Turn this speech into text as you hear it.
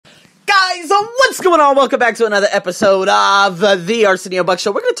Guys, what's going on? Welcome back to another episode of the Arsenio Buck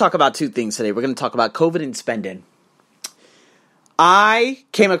Show. We're going to talk about two things today. We're going to talk about COVID and spending. I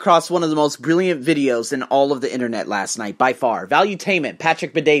came across one of the most brilliant videos in all of the internet last night, by far. Valuetainment,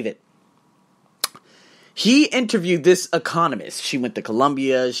 Patrick Bedavid. He interviewed this economist. She went to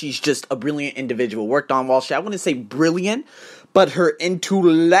Columbia. She's just a brilliant individual. Worked on Wall Street. I wouldn't say brilliant, but her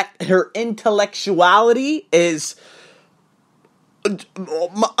intellectuality is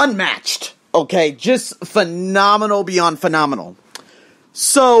unmatched. Okay, just phenomenal beyond phenomenal.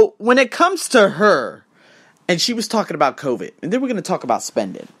 So when it comes to her, and she was talking about COVID, and then we're going to talk about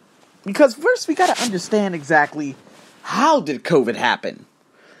spending, because first we got to understand exactly how did COVID happen.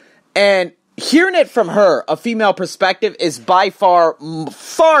 And hearing it from her, a female perspective, is by far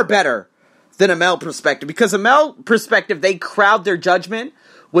better than a male perspective, because a male perspective, they crowd their judgment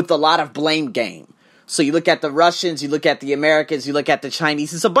with a lot of blame game. So you look at the Russians, you look at the Americans, you look at the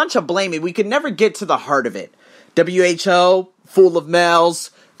Chinese. It's a bunch of blaming. We can never get to the heart of it. WHO, full of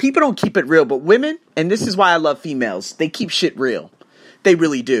males. People don't keep it real. But women, and this is why I love females, they keep shit real. They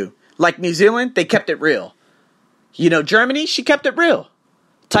really do. Like New Zealand, they kept it real. You know, Germany, she kept it real.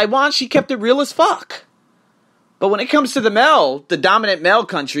 Taiwan, she kept it real as fuck. But when it comes to the dominant male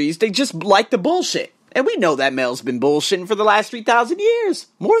countries, they just like the bullshit. And we know that male's been bullshitting for the last 3,000 years.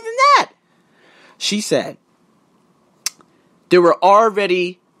 More than that. She said there were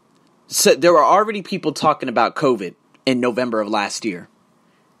already people talking about COVID in November of last year.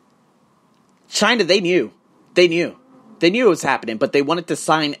 China, they knew it was happening, but they wanted to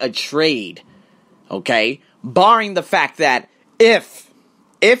sign a trade, okay? Barring the fact that if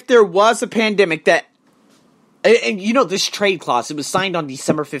there was a pandemic that, and you know this trade clause, it was signed on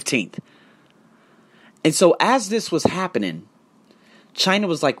December 15th. And so as this was happening, China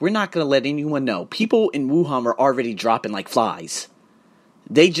was like, we're not going to let anyone know. People in Wuhan were already dropping like flies.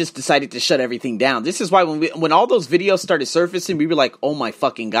 They just decided to shut everything down. This is why when all those videos started surfacing, we were like, oh my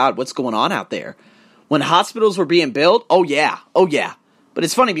fucking God, what's going on out there? When hospitals were being built, oh yeah. But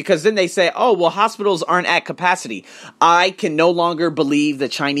it's funny because then they say, oh, well, hospitals aren't at capacity. I can no longer believe the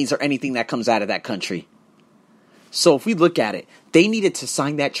Chinese or anything that comes out of that country. So if we look at it, they needed to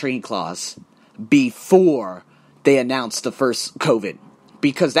sign that trade clause before they announced the first COVID,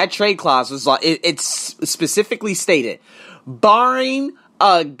 because that trade clause was like, it's specifically stated, barring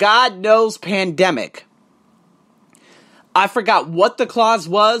a God knows pandemic. I forgot what the clause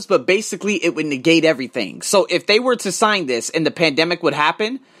was, but basically it would negate everything. So if they were to sign this and the pandemic would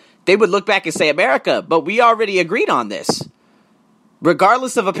happen, they would look back and say, America, but we already agreed on this.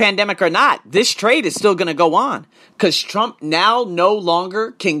 Regardless of a pandemic or not, this trade is still going to go on, because Trump now no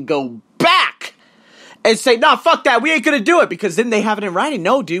longer can go back and say, nah, fuck that, we ain't gonna do it, because then they have it in writing.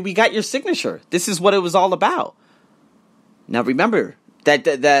 No, dude, we got your signature. This is what it was all about. Now remember that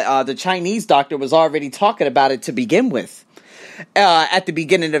the Chinese doctor was already talking about it to begin with, at the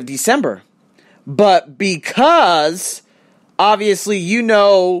beginning of December. But because obviously you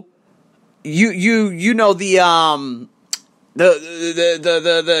know the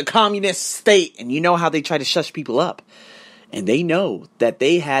communist state, and you know how they try to shush people up. And they know that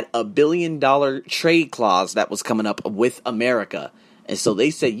they had $1 billion trade clause that was coming up with America. And so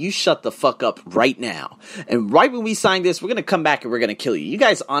they said, you shut the fuck up right now. And right when we signed this, we're going to come back and we're going to kill you. You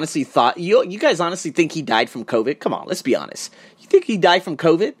guys honestly think he died from COVID? Come on, let's be honest. You think he died from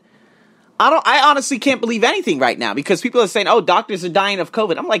COVID? I honestly can't believe anything right now, because people are saying, oh, doctors are dying of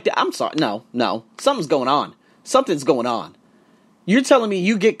COVID. I'm like, I'm sorry. No. Something's going on. Something's going on. You're telling me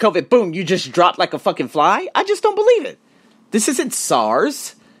you get COVID, boom, you just drop like a fucking fly? I just don't believe it. This isn't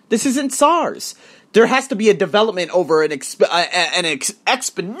SARS. There has to be a development over an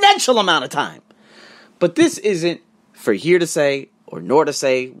exponential amount of time. But this isn't for here to say, or nor to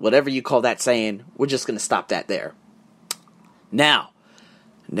say, whatever you call that saying. We're just going to stop that there. Now,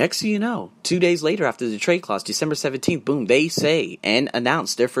 next thing you know, 2 days later after the trade clause, December 17th, boom, they say and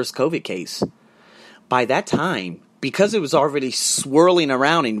announce their first COVID case. By that time, because it was already swirling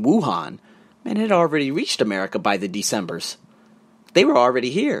around in Wuhan, man, it had already reached America by the Decembers. They were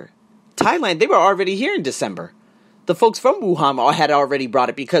already here. Thailand, they were already here in December. The folks from Wuhan had already brought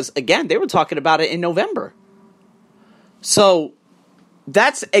it, because, again, they were talking about it in November. So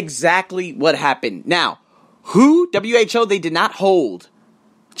that's exactly what happened. Now, WHO, they did not hold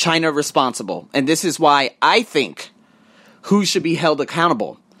China responsible. And this is why I think who should be held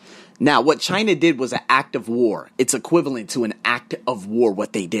accountable. Now, what China did was an act of war. It's equivalent to an act of war,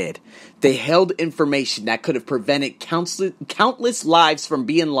 what they did. They held information that could have prevented countless lives from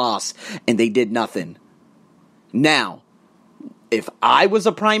being lost, and they did nothing. Now, if I was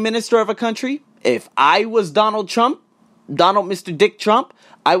a prime minister of a country, if I was Donald Trump, Mr. Dick Trump,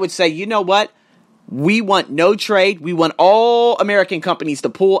 I would say, you know what? We want no trade. We want all American companies to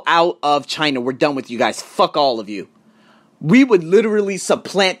pull out of China. We're done with you guys. Fuck all of you. We would literally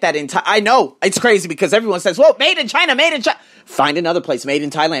supplant that entire... I know, it's crazy because everyone says, well, made in China, made in China. Find another place. Made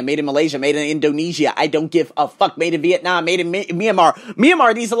in Thailand, made in Malaysia, made in Indonesia. I don't give a fuck. Made in Vietnam, made in Myanmar.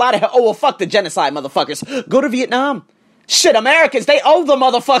 Myanmar needs a lot of help. Oh, well, fuck the genocide, motherfuckers. Go to Vietnam. Shit, Americans, they owe the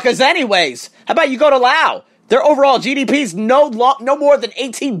motherfuckers anyways. How about you go to Laos? Their overall GDP is no more than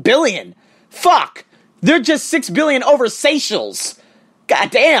 18 billion. Fuck. They're just 6 billion over Seychelles.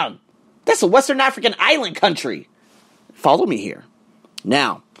 God damn. That's a Western African island country. Follow me here.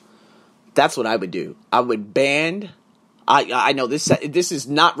 Now, that's what I would do. I would ban... I know this is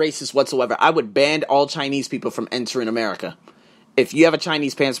not racist whatsoever. I would ban all Chinese people from entering America. If you have a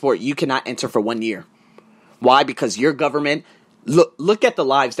Chinese passport, you cannot enter for 1 year. Why? Because your government... Look at the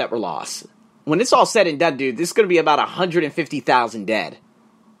lives that were lost. When it's all said and done, dude, this is going to be about 150,000 dead.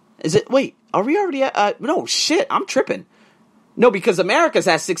 Is it? Wait, are we already at... no, shit, I'm tripping. No, because America's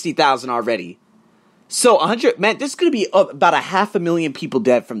at 60,000 already. So, 100... Man, this is going to be about 500,000 people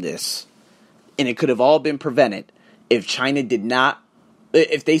dead from this. And it could have all been prevented if China did not...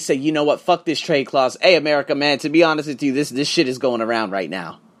 If they say, you know what, fuck this trade clause. Hey, America, man, to be honest with you, this shit is going around right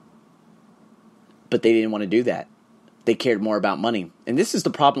now. But they didn't want to do that. They cared more about money. And this is the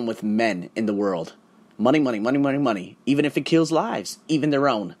problem with men in the world. Money, money, money, money, money. Even if it kills lives. Even their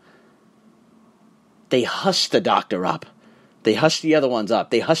own. They hush the doctor up. They hush the other ones up.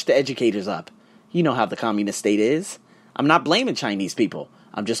 They hush the educators up. You know how the communist state is. I'm not blaming Chinese people.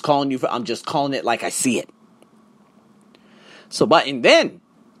 I'm just calling it like I see it. So, and then,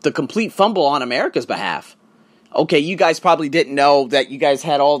 the complete fumble on America's behalf. Okay, you guys probably didn't know that you guys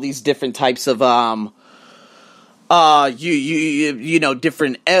had all these different types of,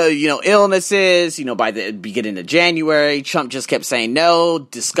 different, illnesses, by the beginning of January. Trump just kept saying no.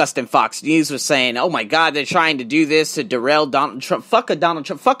 Disgusting Fox News was saying, oh my God, they're trying to do this to derail Donald Trump. Fuck a Donald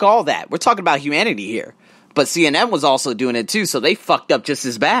Trump. Fuck all that. We're talking about humanity here. But CNN was also doing it too, so they fucked up just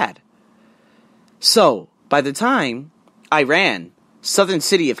as bad. So, by the time Iran, southern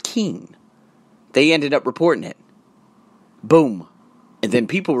city of Keene, they ended up reporting it. Boom. And then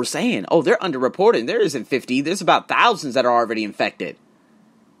people were saying, oh, they're underreported. There isn't 50. There's about thousands that are already infected.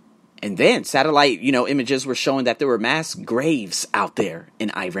 And then satellite, images were showing that there were mass graves out there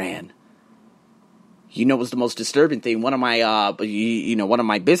in Iran. You know what's the most disturbing thing? One of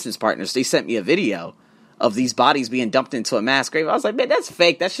my business partners, they sent me a video of these bodies being dumped into a mass grave. I was like, man, that's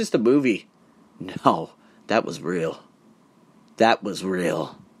fake. That's just a movie. No, that was real. That was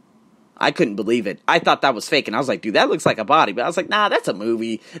real. I couldn't believe it. I thought that was fake, and I was like, dude, that looks like a body. But I was like, nah, that's a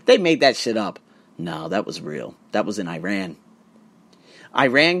movie. They made that shit up. No, that was real. That was in Iran.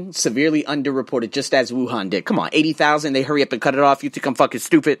 Iran severely underreported, just as Wuhan did. Come on, 80,000, they hurry up and cut it off. You think I'm fucking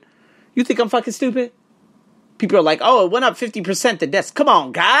stupid? You think I'm fucking stupid? People are like, oh, it went up 50% the deaths. Come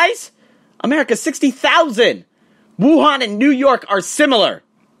on, guys. America, 60,000. Wuhan and New York are similar.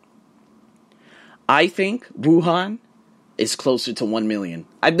 I think Wuhan is closer to 1 million.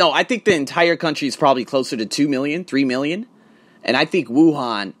 I think the entire country is probably closer to 2 million, 3 million. And I think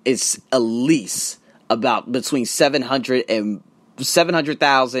Wuhan is at least about between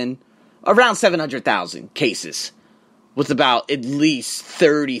 700,000, around 700,000 cases, with about at least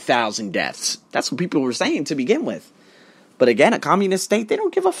 30,000 deaths. That's what people were saying to begin with. But again, a communist state, they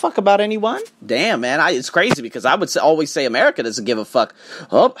don't give a fuck about anyone. Damn, man, it's crazy because I would always say America doesn't give a fuck.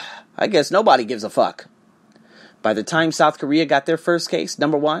 Oh, I guess nobody gives a fuck. By the time South Korea got their first case,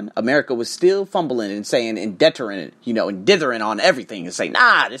 number one, America was still fumbling and saying and dithering on everything and saying,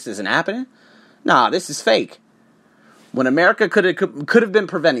 nah, this isn't happening. Nah, this is fake. When America could have been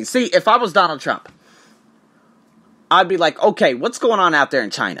preventing. See, if I was Donald Trump, I'd be like, okay, what's going on out there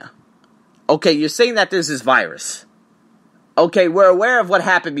in China? Okay, you're saying that there's this virus. Okay, we're aware of what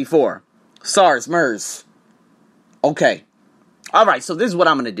happened before. SARS, MERS. Okay. All right, so this is what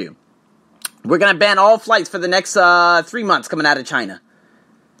I'm going to do. We're going to ban all flights for the next 3 months coming out of China.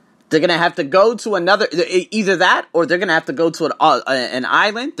 They're going to have to go to either that, or they're going to have to go to an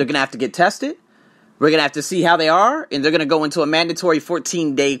island. They're going to have to get tested. We're going to have to see how they are, and they're going to go into a mandatory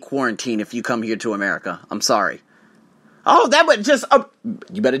 14-day quarantine if you come here to America. I'm sorry. Oh, that would just...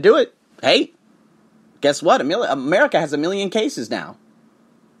 you better do it. Hey, guess what? America has 1 million cases now.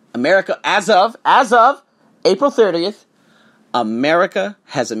 America, as of April 30th, America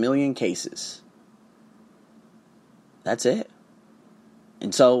has 1 million cases. That's it.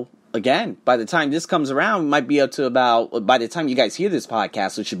 And so, again, by the time this comes around, it might be up to about, by the time you guys hear this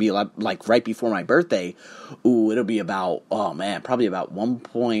podcast, which should be like right before my birthday, it'll be about, probably about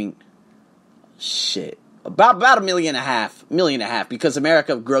About a million and a half, because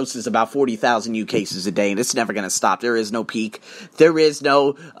America grosses about 40,000 new cases a day, and it's never going to stop. There is no peak. There is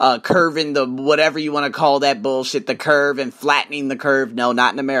no curve in the, whatever you want to call that bullshit, the curve and flattening the curve. No,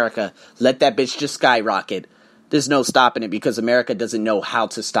 not in America. Let that bitch just skyrocket. There's no stopping it, because America doesn't know how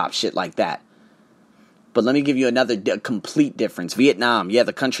to stop shit like that. But let me give you another complete difference. Vietnam, yeah,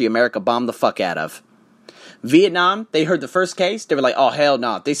 the country America bombed the fuck out of. Vietnam, they heard the first case, they were like, oh, hell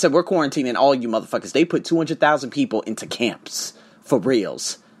no. They said, we're quarantining all you motherfuckers. They put 200,000 people into camps, for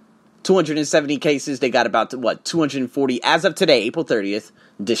reals. 270 cases, they got about, 240, as of today, April 30th,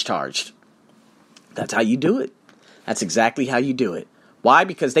 discharged. That's how you do it. That's exactly how you do it. Why?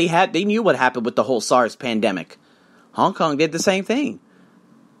 Because they knew what happened with the whole SARS pandemic. Hong Kong did the same thing.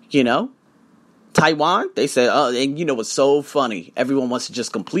 You know? Taiwan, they said, oh, and you know what's so funny? Everyone wants to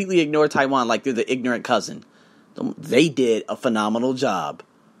just completely ignore Taiwan like they're the ignorant cousin. They did a phenomenal job.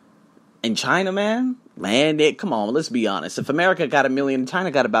 And China, man, come on, let's be honest. If America got 1 million,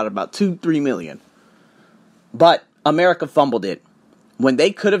 China got about 2-3 million. But America fumbled it. When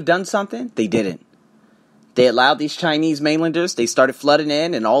they could have done something, they didn't. They allowed these Chinese mainlanders, they started flooding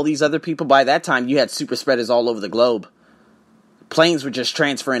in, and all these other people. By that time, you had super spreaders all over the globe. Planes were just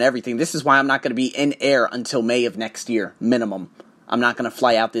transferring everything. This is why I'm not going to be in air until May of next year, minimum. I'm not going to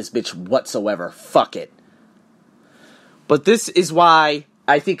fly out this bitch whatsoever. Fuck it. But this is why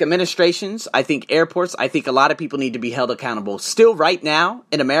I think administrations, I think airports, I think a lot of people need to be held accountable. Still, right now,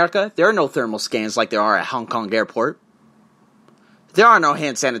 in America, there are no thermal scans like there are at Hong Kong airport. There are no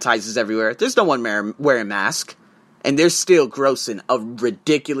hand sanitizers everywhere. There's no one wearing masks. And they're still grossing a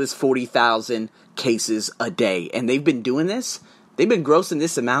ridiculous 40,000 cases a day. And they've been doing this. They've been grossing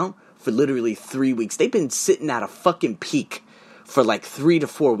this amount for literally 3 weeks. They've been sitting at a fucking peak for like 3 to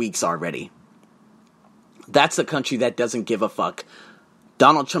 4 weeks already. That's a country that doesn't give a fuck.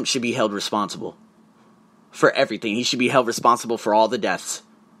 Donald Trump should be held responsible for everything. He should be held responsible for all the deaths.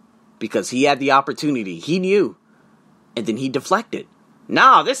 Because he had the opportunity. He knew. And then he deflected.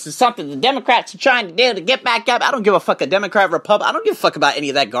 No, this is something the Democrats are trying to do to get back up. I don't give a fuck a Democrat, Republican. I don't give a fuck about any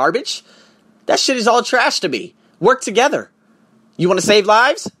of that garbage. That shit is all trash to me. Work together. You want to save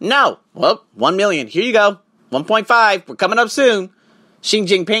lives? No. Well, 1 million. Here you go. 1.5. We're coming up soon. Xi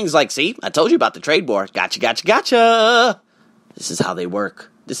Jinping's like, see, I told you about the trade war. Gotcha. This is how they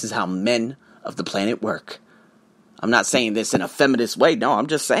work. This is how men of the planet work. I'm not saying this in a feminist way. No, I'm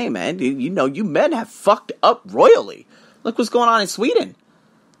just saying, man, you know, you men have fucked up royally. Look what's going on in Sweden.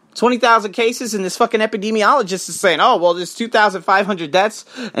 20,000 cases, and this fucking epidemiologist is saying, oh, well, there's 2,500 deaths,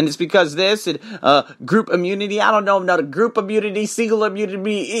 and it's because this, and group immunity. I don't know, not a group immunity, single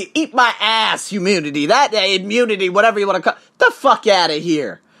immunity, eat my ass immunity, that immunity, whatever you want to call it. The fuck out of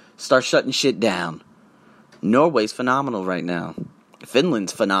here. Start shutting shit down. Norway's phenomenal right now.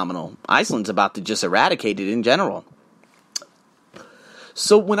 Finland's phenomenal. Iceland's about to just eradicate it in general.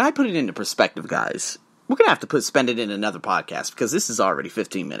 So when I put it into perspective, guys, we're going to have to spend it in another podcast because this is already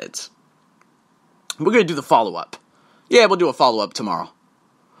 15 minutes. We're going to do the follow-up. Yeah, we'll do a follow-up tomorrow.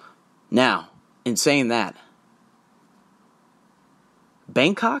 Now, in saying that,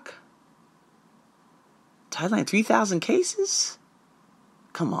 Bangkok? Thailand, 3,000 cases?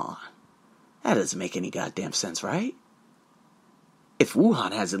 Come on. That doesn't make any goddamn sense, right? If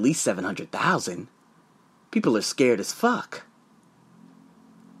Wuhan has at least 700,000, people are scared as fuck.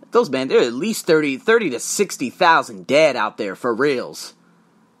 Those, man, there are at least 30 to 60,000 dead out there for reals.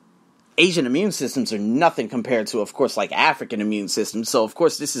 Asian immune systems are nothing compared to, of course, like African immune systems. So, of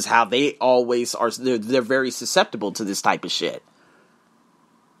course, this is how they always are. They're very susceptible to this type of shit.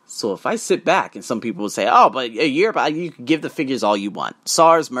 So if I sit back and some people will say, oh, but Europe, you can give the figures all you want.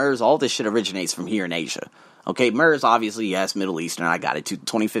 SARS, MERS, all this shit originates from here in Asia. Okay, MERS, obviously, yes, Middle Eastern, I got it.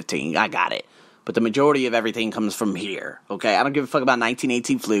 2015, I got it. But the majority of everything comes from here, okay? I don't give a fuck about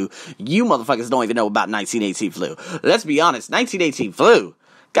 1918 flu. You motherfuckers don't even know about 1918 flu. Let's be honest, 1918 flu,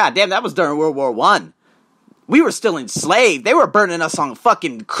 god damn, that was during World War I. We were still enslaved. They were burning us on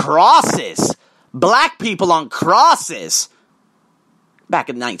fucking crosses. Black people on crosses. Back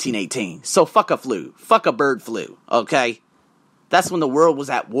in 1918. So fuck a flu. Fuck a bird flu, okay? That's when the world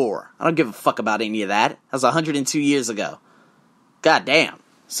was at war. I don't give a fuck about any of that. That was 102 years ago. God damn.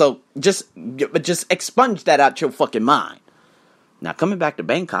 So just expunge that out your fucking mind. Now coming back to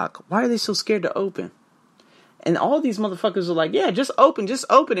Bangkok, why are they so scared to open? And all these motherfuckers are like, yeah, just open.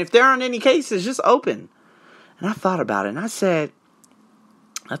 If there aren't any cases, just open. And I thought about it and I said,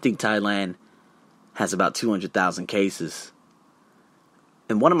 I think Thailand has about 200,000 cases.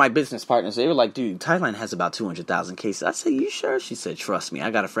 And one of my business partners, they were like, dude, Thailand has about 200,000 cases. I said, you sure? She said, trust me,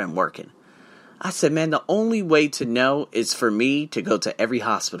 I got a friend working. I said, man, the only way to know is for me to go to every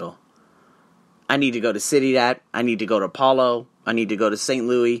hospital. I need to go to Ciudad. I need to go to Apollo. I need to go to St.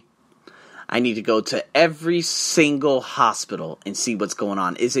 Louis. I need to go to every single hospital and see what's going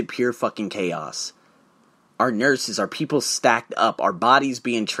on. Is it pure fucking chaos? Our nurses, our people stacked up, our bodies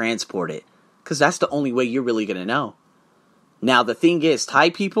being transported. Because that's the only way you're really going to know. Now, the thing is, Thai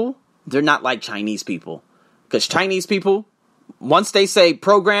people, they're not like Chinese people. Because Chinese people, once they say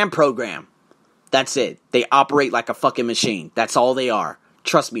program. That's it. They operate like a fucking machine. That's all they are.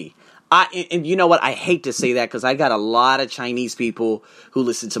 Trust me. And you know what? I hate to say that because I got a lot of Chinese people who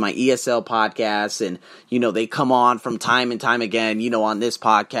listen to my ESL podcasts and, they come on from time and time again, on this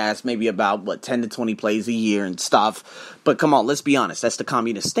podcast, maybe about, 10 to 20 plays a year and stuff. But come on, let's be honest. That's the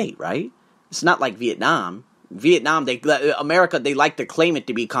communist state, right? It's not like Vietnam. America, they like to claim it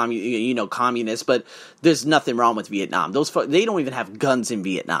to be communist, but there's nothing wrong with Vietnam. They don't even have guns in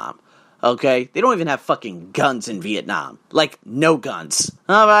Vietnam. Okay? They don't even have fucking guns in Vietnam. Like, no guns.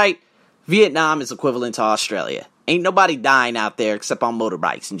 All right? Vietnam is equivalent to Australia. Ain't nobody dying out there except on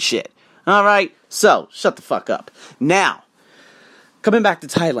motorbikes and shit. Alright? So, shut the fuck up. Now, coming back to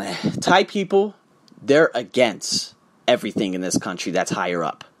Thailand. Thai people, they're against everything in this country that's higher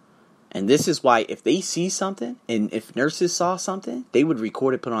up. And this is why if they see something, and if nurses saw something, they would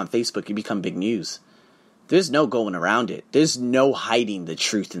record it, put it on Facebook, and become big news. There's no going around it. There's no hiding the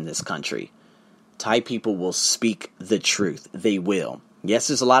truth in this country. Thai people will speak the truth. They will. Yes,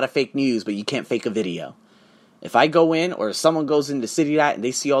 there's a lot of fake news, but you can't fake a video. If I go in, or if someone goes into City Dot and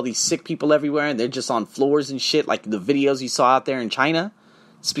they see all these sick people everywhere and they're just on floors and shit, like the videos you saw out there in China,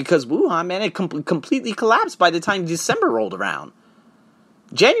 it's because Wuhan, man, it completely collapsed by the time December rolled around.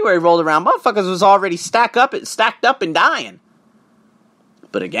 January rolled around, motherfuckers was already stacked up and dying.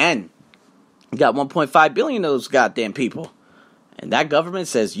 But again, you got 1.5 billion of those goddamn people. And that government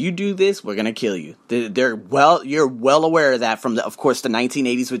says, you do this, we're going to kill you. You're well aware of that from, of course, the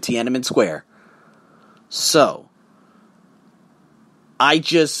 1980s with Tiananmen Square. So, I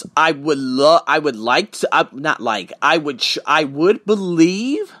would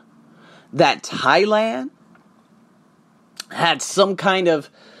believe that Thailand had some kind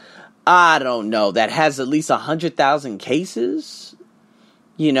of, I don't know, that has at least 100,000 cases.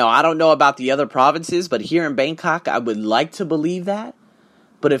 I don't know about the other provinces, but here in Bangkok, I would like to believe that.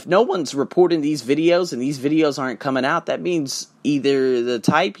 But if no one's reporting these videos and these videos aren't coming out, that means either the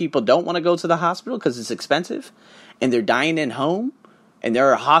Thai people don't want to go to the hospital because it's expensive and they're dying in home and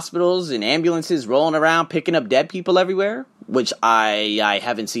there are hospitals and ambulances rolling around picking up dead people everywhere, which I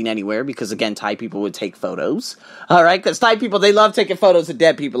haven't seen anywhere because, again, Thai people would take photos. All right, because Thai people, they love taking photos of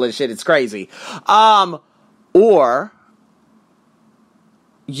dead people and shit. It's crazy. Or,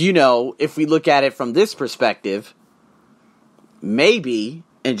 if we look at it from this perspective, maybe,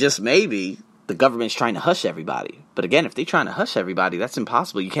 and just maybe, the government's trying to hush everybody. But again, if they're trying to hush everybody, that's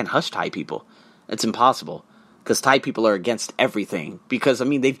impossible. You can't hush Thai people. It's impossible. Because Thai people are against everything. Because,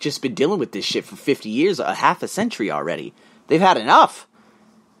 they've just been dealing with this shit for 50 years, a half a century already. They've had enough.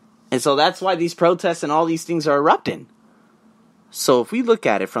 And so that's why these protests and all these things are erupting. So if we look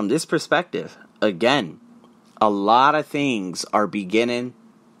at it from this perspective, again, a lot of things are beginning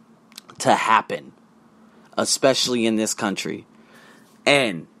to happen, especially in this country.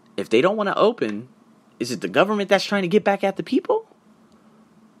 And if they don't want to open, is it the government that's trying to get back at the people?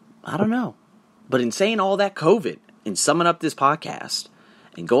 I don't know. But in saying all that COVID and summing up this podcast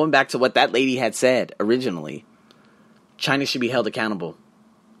and going back to what that lady had said originally, China should be held accountable.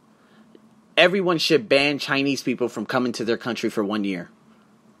 Everyone should ban Chinese people from coming to their country for 1 year.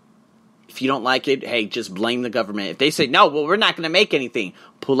 If you don't like it, hey, just blame the government. If they say, no, well, we're not going to make anything,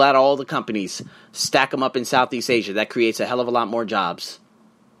 pull out all the companies, stack them up in Southeast Asia. That creates a hell of a lot more jobs.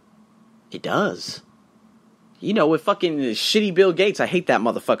 It does. With fucking shitty Bill Gates, I hate that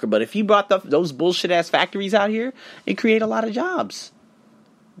motherfucker, but if he brought those bullshit-ass factories out here, it'd create a lot of jobs.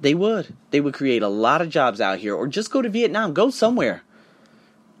 They would. They would create a lot of jobs out here. Or just go to Vietnam. Go somewhere.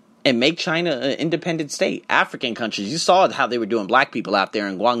 And make China an independent state. African countries. You saw how they were doing black people out there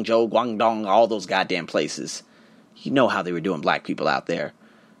in Guangzhou, Guangdong, all those goddamn places. You know how they were doing black people out there.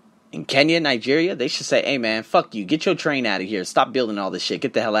 In Kenya, Nigeria, they should say, hey man, fuck you. Get your train out of here. Stop building all this shit.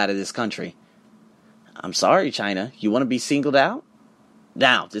 Get the hell out of this country. I'm sorry, China. You want to be singled out?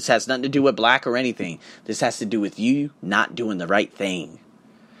 Now, this has nothing to do with black or anything. This has to do with you not doing the right thing.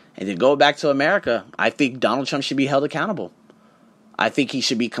 And then going back to America, I think Donald Trump should be held accountable. I think he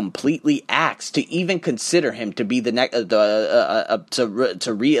should be completely axed to even consider him to be the next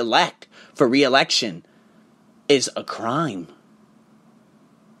to re-elect for re-election is a crime.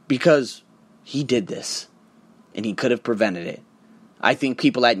 Because he did this and he could have prevented it. I think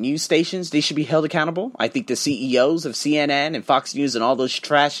people at news stations, they should be held accountable. I think the CEOs of CNN and Fox News and all those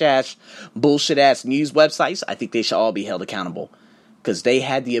trash-ass, bullshit-ass news websites, I think they should all be held accountable. Because they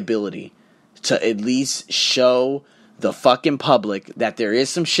had the ability to at least show the fucking public that there is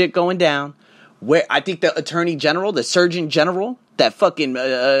some shit going down. Where I think the Attorney General, the Surgeon General, that fucking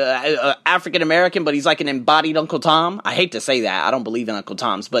African American, but he's like an embodied Uncle Tom. I hate to say that. I don't believe in Uncle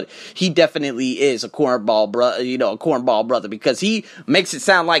Toms, but he definitely is a cornball brother, because he makes it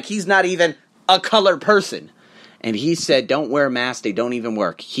sound like he's not even a colored person. And he said, "Don't wear a mask. They don't even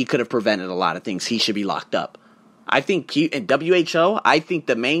work." He could have prevented a lot of things. He should be locked up. I think in WHO, I think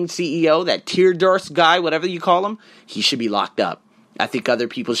the main CEO, that tear-durst guy, whatever you call him, he should be locked up. I think other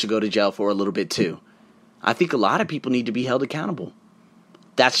people should go to jail for a little bit too. I think a lot of people need to be held accountable.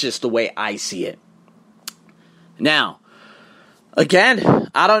 That's just the way I see it. Now, again,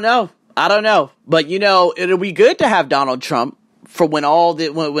 I don't know. But, it'll be good to have Donald Trump for when all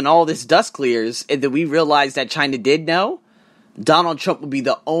this dust clears and then we realize that China did know. Donald Trump would be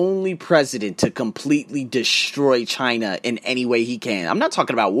the only president to completely destroy China in any way he can. I'm not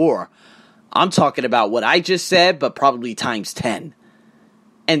talking about war. I'm talking about what I just said, but probably times 10.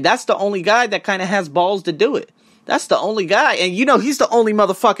 And that's the only guy that kind of has balls to do it. That's the only guy. And he's the only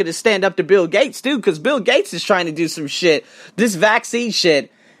motherfucker to stand up to Bill Gates, too, because Bill Gates is trying to do some shit. This vaccine shit,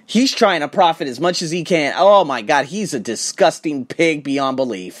 he's trying to profit as much as he can. Oh, my God, he's a disgusting pig beyond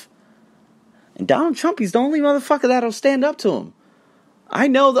belief. And Donald Trump, he's the only motherfucker that'll stand up to him. I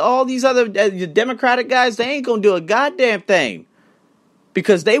know that all these other Democratic guys, they ain't gonna do a goddamn thing.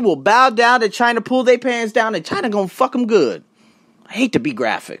 Because they will bow down to China, pull their pants down, and China gonna fuck them good. I hate to be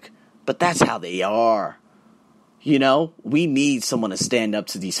graphic, but that's how they are. We need someone to stand up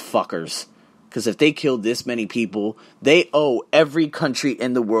to these fuckers. Because if they kill this many people, they owe every country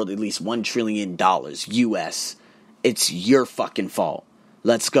in the world at least $1 trillion US. It's your fucking fault.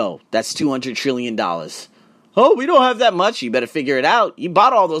 Let's go. That's $200 trillion. Oh, we don't have that much. You better figure it out. You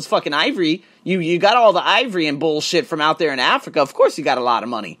bought all those fucking ivory. You got all the ivory and bullshit from out there in Africa. Of course you got a lot of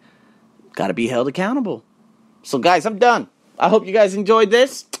money. Got to be held accountable. So, guys, I'm done. I hope you guys enjoyed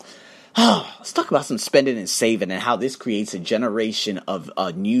this. Let's talk about some spending and saving and how this creates a generation of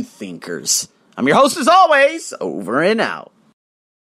new thinkers. I'm your host, as always. Over and out.